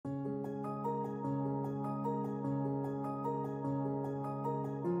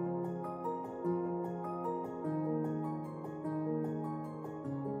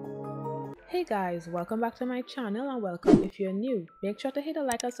Hey guys, welcome back to my channel and welcome if you're new. Make sure to hit the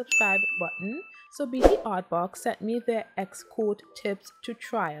like and subscribe button. So BTArtBox sent me their XCOAT tips to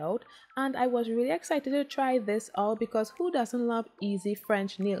try out and I was really excited to try this out because who doesn't love easy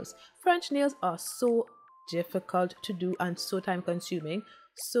French nails? French nails are so difficult to do and so time consuming.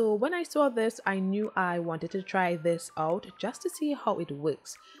 So when I saw this, I knew I wanted to try this out just to see how it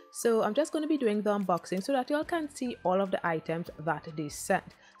works. So I'm just going to be doing the unboxing so that y'all can see all of the items that they sent.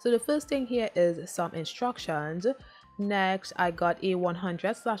 So the first thing here is some instructions. Next, I got a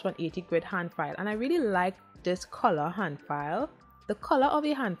 100/180 grit hand file and I really like this color hand file. The color of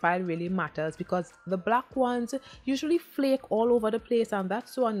a hand file really matters because the black ones usually flake all over the place and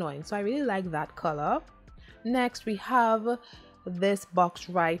that's so annoying. So I really like that color. Next, we have this box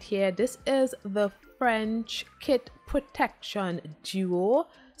right here. This is the French Kit Protection Duo.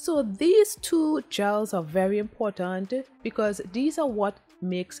 So these two gels are very important because these are what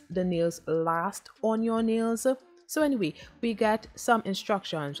makes the nails last on your nails. So anyway, we get some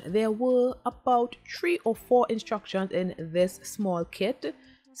instructions. There were about 3 or 4 instructions in this small kit,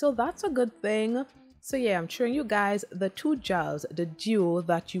 so that's a good thing. So yeah, I'm showing you guys the 2 gels, the duo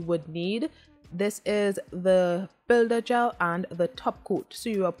that you would need. This is the builder gel and the top coat. So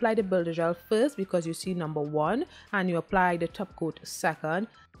you apply the builder gel first because you see number 1, and you apply the top coat second.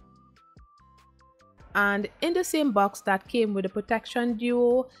 And in the same box that came with the protection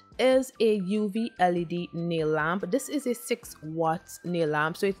duo is a UV LED nail lamp. This is a 6 watts nail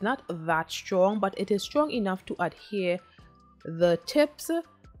lamp, so it's not that strong, but it is strong enough to adhere the tips.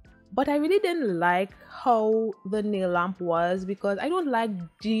 But I really didn't like how the nail lamp was because I don't like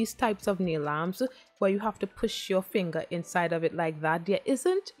these types of nail lamps where you have to push your finger inside of it like that. There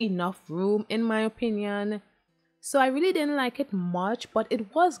isn't enough room in my opinion. So I really didn't like it much, but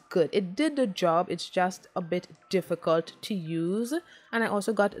it was good. It did the job. It's just a bit difficult to use. And I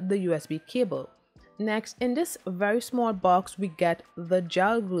also got the USB cable. Next, in this very small box, we get the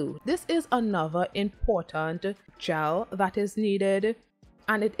gel glue. This is another important gel that is needed.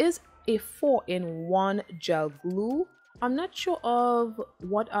 And it is a 4-in-1 gel glue. I'm not sure of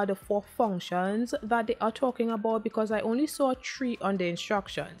what are the 4 functions that they are talking about because I only saw 3 on the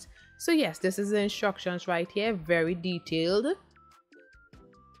instructions. So yes, this is the instructions right here, very detailed.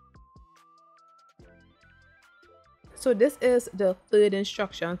 So this is the 3rd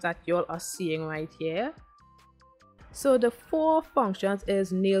instructions that y'all are seeing right here. So the 4 functions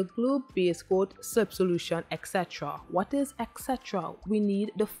is nail glue, base coat, slip solution, etc. What is etc? We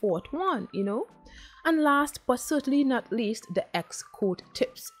need the 4th one, you know. And last but certainly not least, the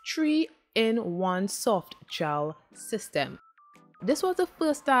XCOATTIPS 3-in-1 soft gel system. This was the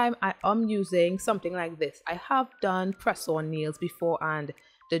first time I am using something like this. I have done press-on nails before and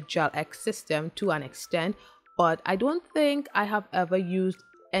the Gel X system to an extent, but I don't think I have ever used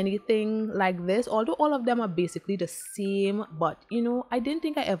anything like this, although all of them are basically the same. But you know, I don't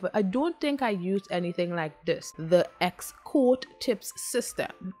think I used anything like this, the XCOATTIPS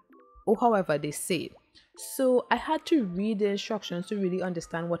system, or however they say. So I had to read the instructions to really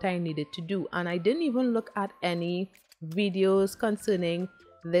understand what I needed to do, and I didn't even look at any videos concerning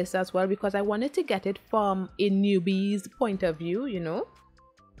this as well because I wanted to get it from a newbie's point of view, you know.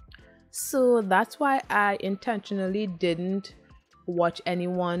 So that's why I intentionally didn't watch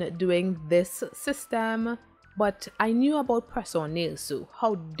anyone doing this system, but I knew about press-on nails, so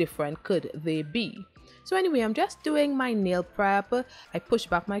how different could they be? So anyway, I'm just doing my nail prep. I push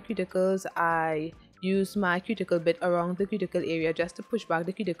back my cuticles. I use my cuticle bit around the cuticle area just to push back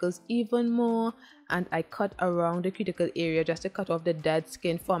the cuticles even more, and I cut around the cuticle area just to cut off the dead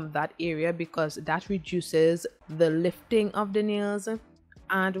skin from that area because that reduces the lifting of the nails.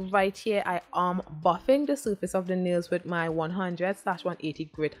 And right here I am buffing the surface of the nails with my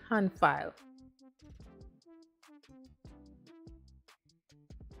 100/180 grit hand file.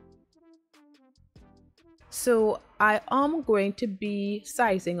 So I am going to be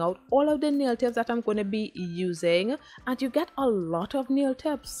sizing out all of the nail tips that I'm going to be using, and you get a lot of nail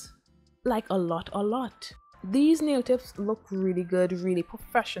tips, like a lot. These nail tips look really good, really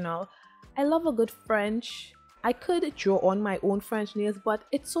professional. I love a good French. I could draw on my own French nails, but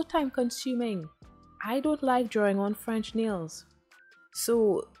it's so time consuming. I don't like drawing on French nails.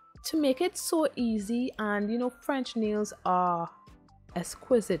 So to make it so easy, and you know, French nails are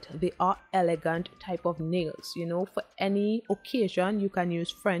exquisite, they are elegant type of nails, you know, for any occasion you can use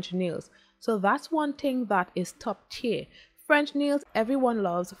French nails. So that's one thing that is top tier. French nails, everyone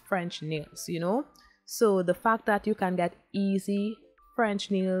loves French nails, you know. So the fact that you can get easy French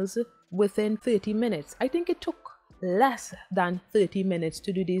nails within 30 minutes, I think it took less than 30 minutes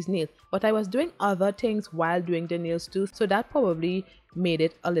to do these nails, but I was doing other things while doing the nails too, so that probably made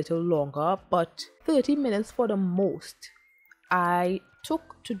it a little longer, but 30 minutes for the most I took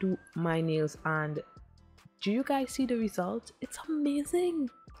to do my nails. And do you guys see the result? It's amazing.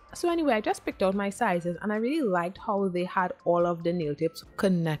 So anyway, I just picked out my sizes and I really liked how they had all of the nail tips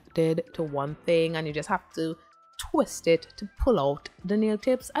connected to one thing, and you just have to twist it to pull out the nail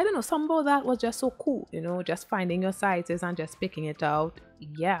tips. I don't know, some of that was just so cool, you know, just finding your sizes and just picking it out.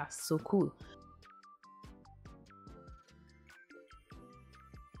 Yeah, so cool.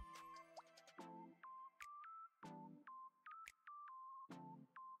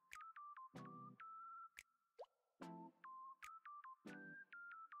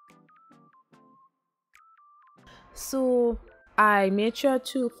 So I made sure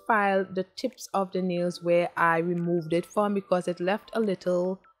to file the tips of the nails where I removed it from, because it left a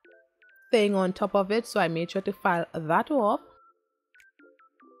little thing on top of it, so I made sure to file that off.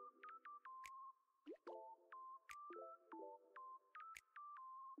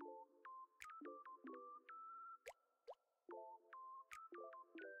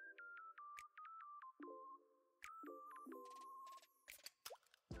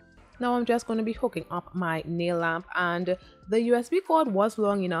 Now I'm just going to be hooking up my nail lamp, and the USB cord was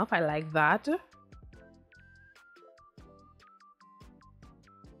long enough. I like that.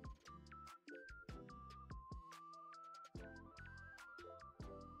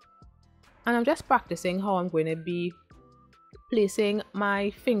 And I'm just practicing how I'm going to be placing my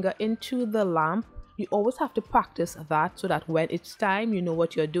finger into the lamp. You always have to practice that so that when it's time, you know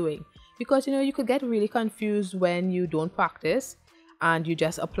what you're doing. Because, you know, you could get really confused when you don't practice and you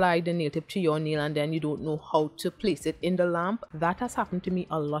just apply the nail tip to your nail and then you don't know how to place it in the lamp. That has happened to me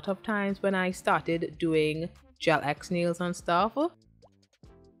a lot of times when I started doing gel X nails and stuff.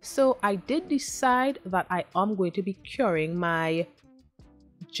 So I did decide that I am going to be curing my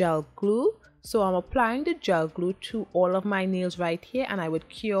gel glue. So I'm applying the gel glue to all of my nails right here, and I would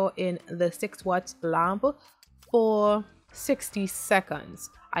cure in the 6 watts lamp for 60 seconds.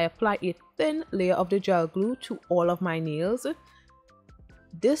 I apply a thin layer of the gel glue to all of my nails.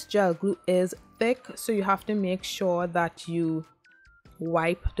 This gel glue is thick, so you have to make sure that you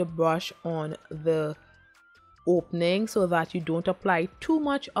wipe the brush on the opening so that you don't apply too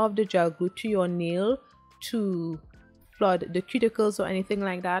much of the gel glue to your nail to flood the cuticles or anything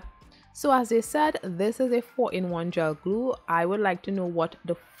like that. So as they said, this is a 4-in-1 gel glue. I would like to know what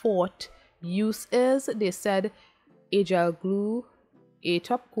the fourth use is. They said a gel glue, a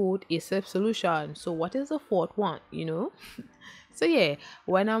top coat, a soap solution. So what is the fourth one, you know? So yeah,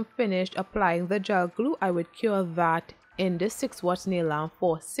 when I'm finished applying the gel glue, I would cure that in this 6 watts nail lamp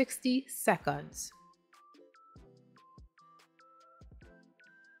for 60 seconds.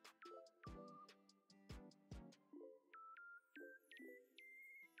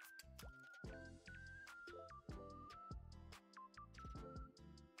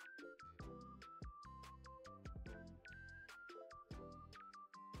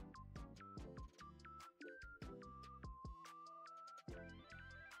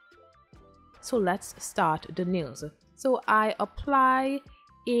 So let's start the nails. So I apply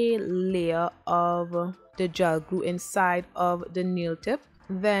a layer of the gel glue inside of the nail tip.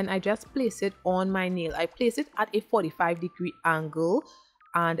 Then I just place it on my nail. I place it at a 45-degree angle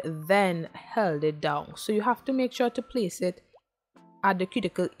and then held it down. So you have to make sure to place it at the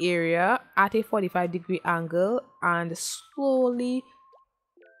cuticle area at a 45-degree angle and slowly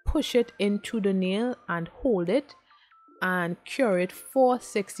push it into the nail and hold it and cure it for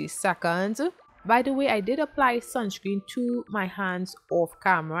 60 seconds. By the way, I did apply sunscreen to my hands off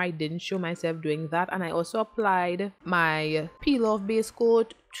camera. I didn't show myself doing that, and I also applied my peel off base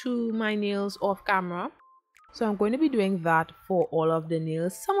coat to my nails off camera. So I'm going to be doing that for all of the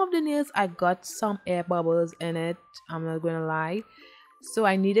nails. Some of the nails I got some air bubbles in it, I'm not going to lie. So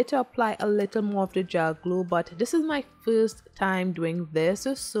I needed to apply a little more of the gel glue, but this is my first time doing this,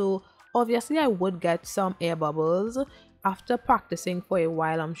 so obviously I would get some air bubbles. After practicing for a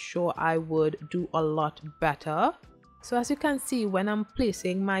while, I'm sure I would do a lot better. So as you can see, when I'm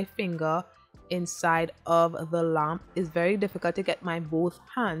placing my finger inside of the lamp, it's very difficult to get my both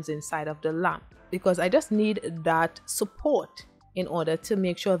hands inside of the lamp because I just need that support in order to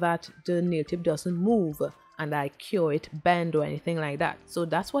make sure that the nail tip doesn't move and I cure it, bend or anything like that. So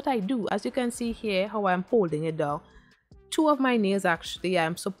that's what I do. As you can see here, how I'm holding it down. 2 of my nails actually,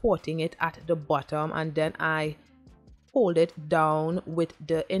 I'm supporting it at the bottom and then I hold it down with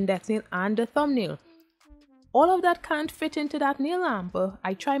the index nail and the thumbnail. All of that can't fit into that nail lamp.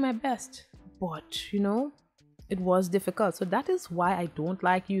 I try my best, but you know, it was difficult. So that is why I don't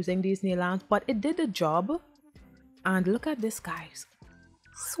like using these nail lamps, but it did the job. And look at this, guys.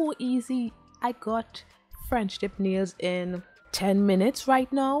 So easy. I got French tip nails in 10 minutes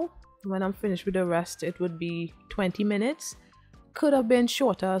right now. When I'm finished with the rest, it would be 20 minutes. Could have been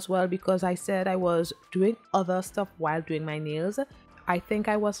shorter as well because I said I was doing other stuff while doing my nails. I think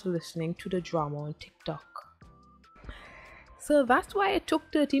I was listening to the drama on TikTok. So that's why it took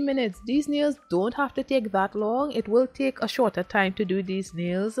 30 minutes. These nails don't have to take that long. It will take a shorter time to do these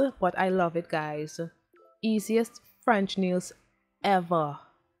nails, but I love it, guys. Easiest French nails ever.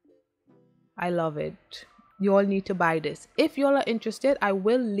 I love it. You all need to buy this. If you all are interested, I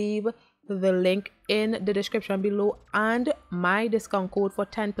will leave the link in the description below and my discount code for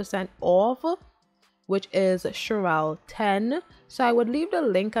 10% off, which is Cherel10. So I would leave the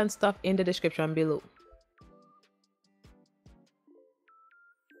link and stuff in the description below.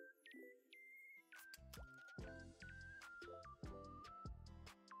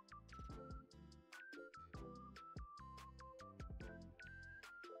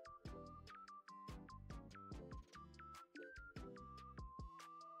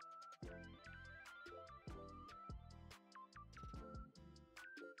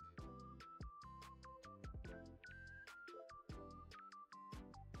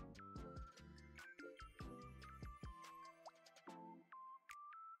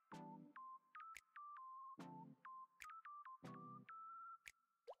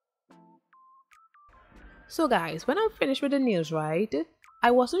 So guys, when I'm finished with the nails, right, I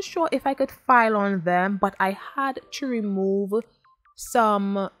wasn't sure if I could file on them, but I had to remove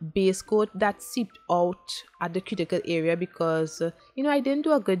some base coat that seeped out at the cuticle area because, you know, I didn't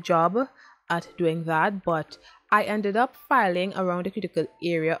do a good job at doing that, but I ended up filing around the cuticle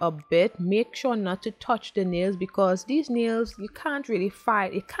area a bit. Make sure not to touch the nails because these nails, you can't really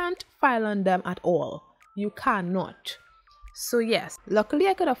file. You can't file on them at all. You cannot. So yes, luckily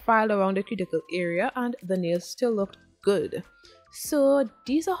I could have filed around the cuticle area and the nails still looked good. So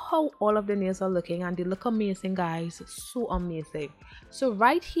these are how all of the nails are looking and they look amazing, guys. So amazing. So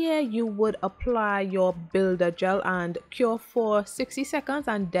right here you would apply your builder gel and cure for 60 seconds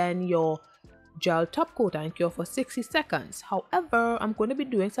and then your gel top coat and cure for 60 seconds. However, I'm going to be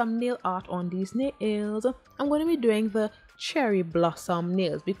doing some nail art on these nails. I'm going to be doing the cherry blossom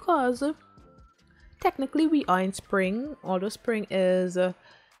nails because technically we are in spring, although spring is a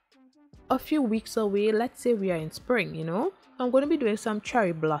few weeks away. Let's say we are in spring, you know. I'm going to be doing some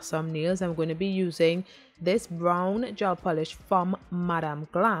cherry blossom nails. I'm going to be using this brown gel polish from Madame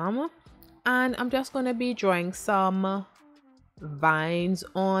Glam and I'm just going to be drawing some vines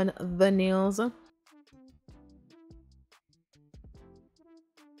on the nails.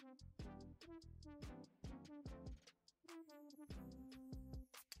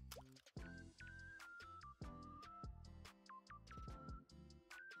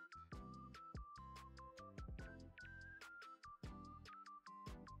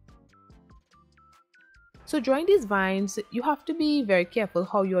 So drawing these vines, you have to be very careful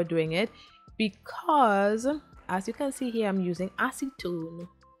how you're doing it because as you can see here, I'm using acetone.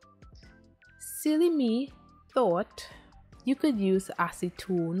 Silly me thought you could use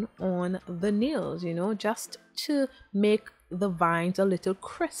acetone on the nails, you know, just to make the vines a little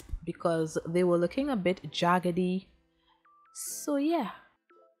crisp because they were looking a bit jaggedy. So yeah.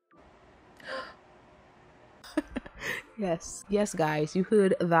 Yes guys, you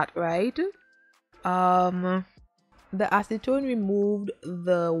heard that right. The acetone removed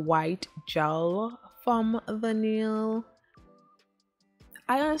the white gel from the nail.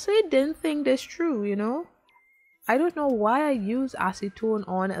 I honestly didn't think this through, you know. I don't know why I use acetone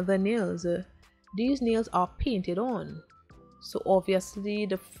on the nails. These nails are painted on, so obviously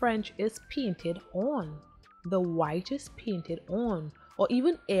the French is painted on, the white is painted on, or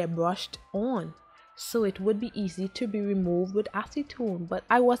even airbrushed on. So it would be easy to be removed with acetone, but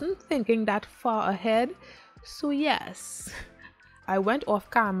I wasn't thinking that far ahead. So yes, I went off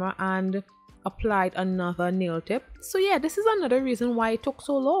camera and applied another nail tip. So yeah, this is another reason why it took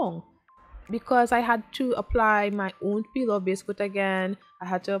so long, because I had to apply my own peel off base coat again. I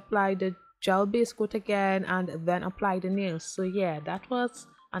had to apply the gel base coat again and then apply the nails. So yeah, that was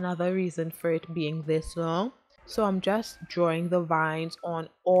another reason for it being this long. So I'm just drawing the vines on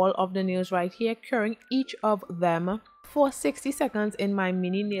all of the nails right here, curing each of them for 60 seconds in my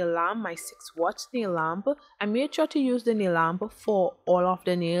mini nail lamp, my 6-watt nail lamp. I made sure to use the nail lamp for all of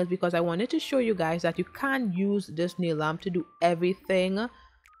the nails because I wanted to show you guys that you can use this nail lamp to do everything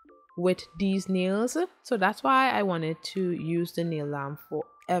with these nails. So that's why I wanted to use the nail lamp for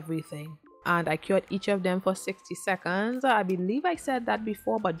everything. And I cured each of them for 60 seconds. I believe I said that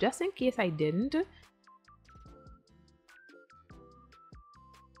before, but just in case I didn't,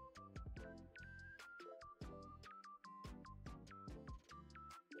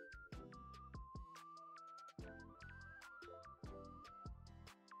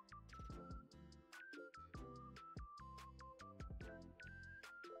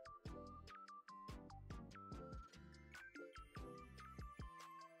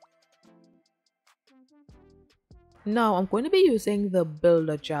 Now I'm going to be using the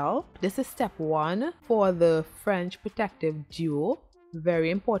builder gel. This is step 1 for the French protective duo. Very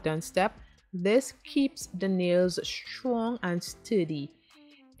important step. This keeps the nails strong and sturdy.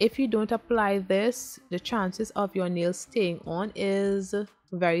 If you don't apply this, the chances of your nails staying on is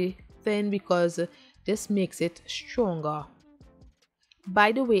very thin because this makes it stronger.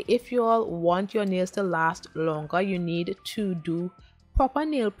 By the way, if you all want your nails to last longer, you need to do proper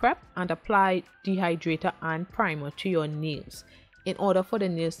nail prep and apply dehydrator and primer to your nails in order for the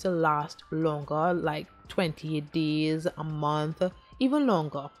nails to last longer, like 28 days, a month, even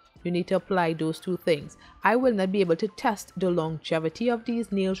longer. You need to apply those two things. I will not be able to test the longevity of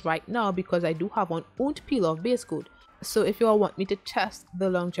these nails right now because I do have an won't peel off base coat. So if you all want me to test the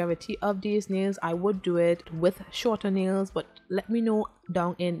longevity of these nails, I would do it with shorter nails, but let me know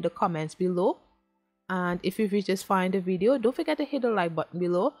down in the comments below. And if you just find the video, don't forget to hit the like button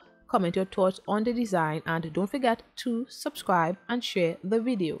below, comment your thoughts on the design, and don't forget to subscribe and share the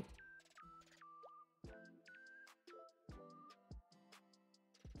video.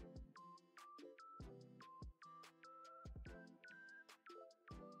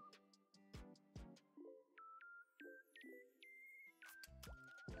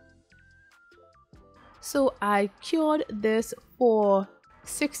 So I cured this for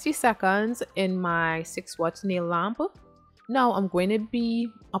 60 seconds in my 6-watt nail lamp. Now I'm going to be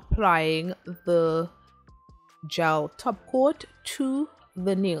applying the gel top coat to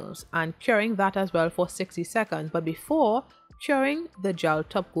the nails and curing that as well for 60 seconds. But before curing the gel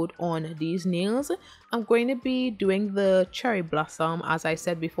top coat on these nails, I'm going to be doing the cherry blossom as I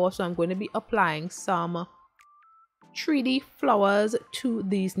said before. So I'm going to be applying some 3D flowers to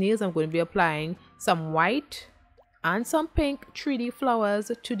these nails. I'm going to be applying some white and some pink 3D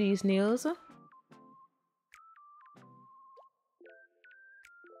flowers to these nails.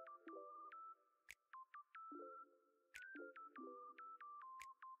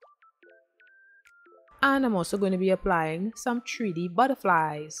 And I'm also going to be applying some 3D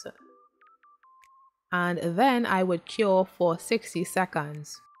butterflies. And then I would cure for 60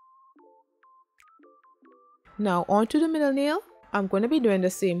 seconds. Now onto the middle nail. I'm going to be doing the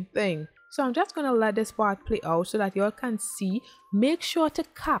same thing. So I'm just going to let this part play out so that you all can see. Make sure to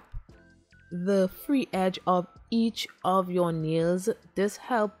cap the free edge of each of your nails. This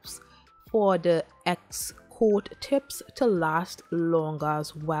helps for the XCOAT tips to last longer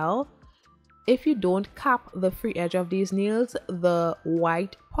as well. If you don't cap the free edge of these nails, the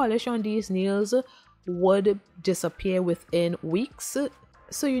white polish on these nails would disappear within weeks.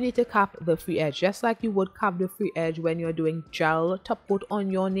 So you need to cap the free edge, just like you would cap the free edge when you're doing gel top coat on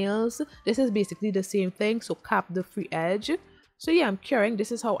your nails. This is basically the same thing, so cap the free edge. So yeah, I'm curing.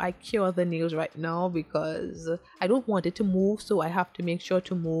 This is how I cure the nails right now because I don't want it to move, so I have to make sure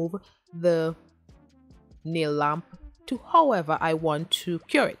to move the nail lamp to however I want to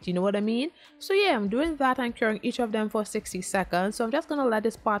cure it. You know what I mean? So yeah, I'm doing that and curing each of them for 60 seconds. So I'm just gonna let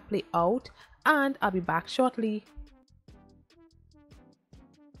this part play out and I'll be back shortly.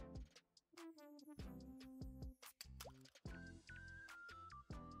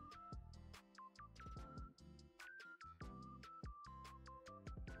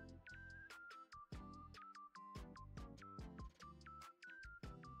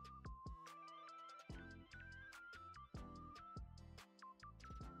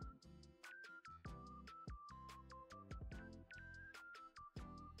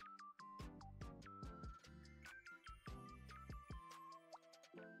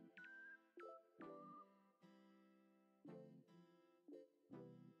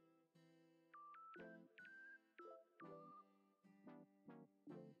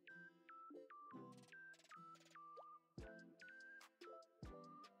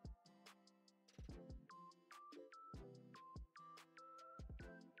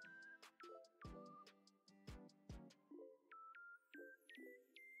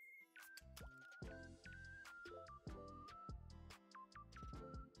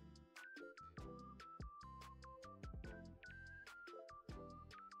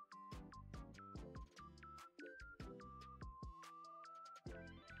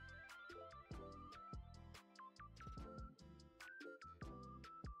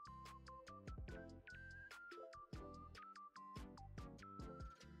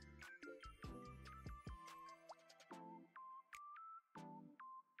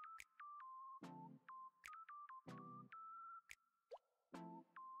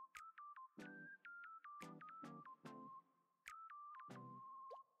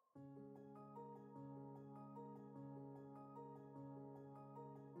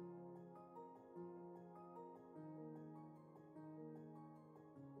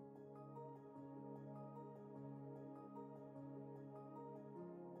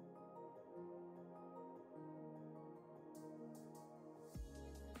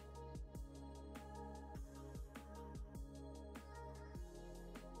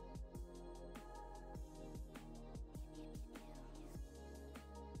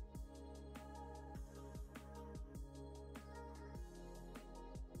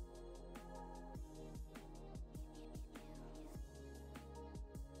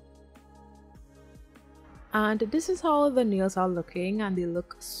 And this is how the nails are looking, and they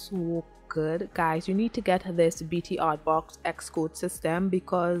look so good. Guys, you need to get this BTArtBox XCOAT system,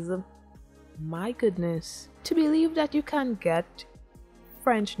 because my goodness, to believe that you can get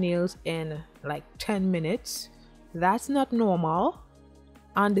French nails in like 10 minutes, that's not normal.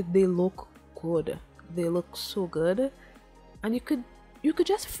 And they look good, they look so good. And you could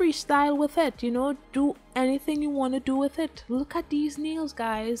just freestyle with it, you know, do anything you want to do with it. Look at these nails,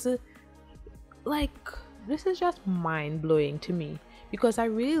 guys. Like, this is just mind-blowing to me, because I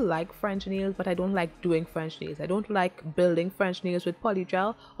really like French nails, but I don't like doing French nails. I don't like building French nails with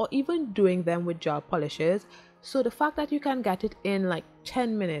polygel or even doing them with gel polishes. So the fact that you can get it in like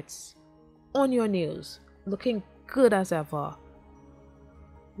 10 minutes on your nails, looking good as ever.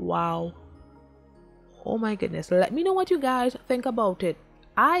 Wow. Oh my goodness. Let me know what you guys think about it.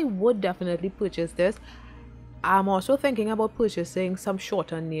 I would definitely purchase this. I'm also thinking about purchasing some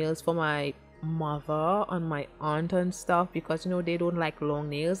shorter nails for my mother and my aunt and stuff, because you know they don't like long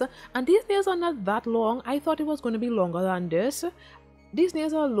nails, and these nails are not that long. I thought it was going to be longer than this. These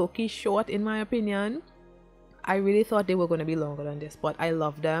nails are low-key short in my opinion. I really thought they were going to be longer than this, but I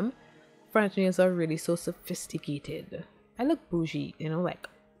love them. French nails are really so sophisticated. I look bougie, you know, like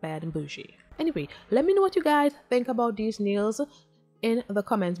bad and bougie. Anyway, let me know what you guys think about these nails in the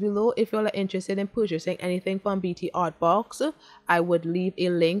comments below. If you're interested in purchasing anything from BTArtBox, I would leave a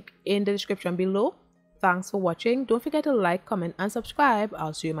link in the description below. Thanks for watching. Don't forget to like, comment, and subscribe.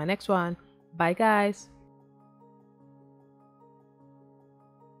 I'll see you in my next one. Bye, guys.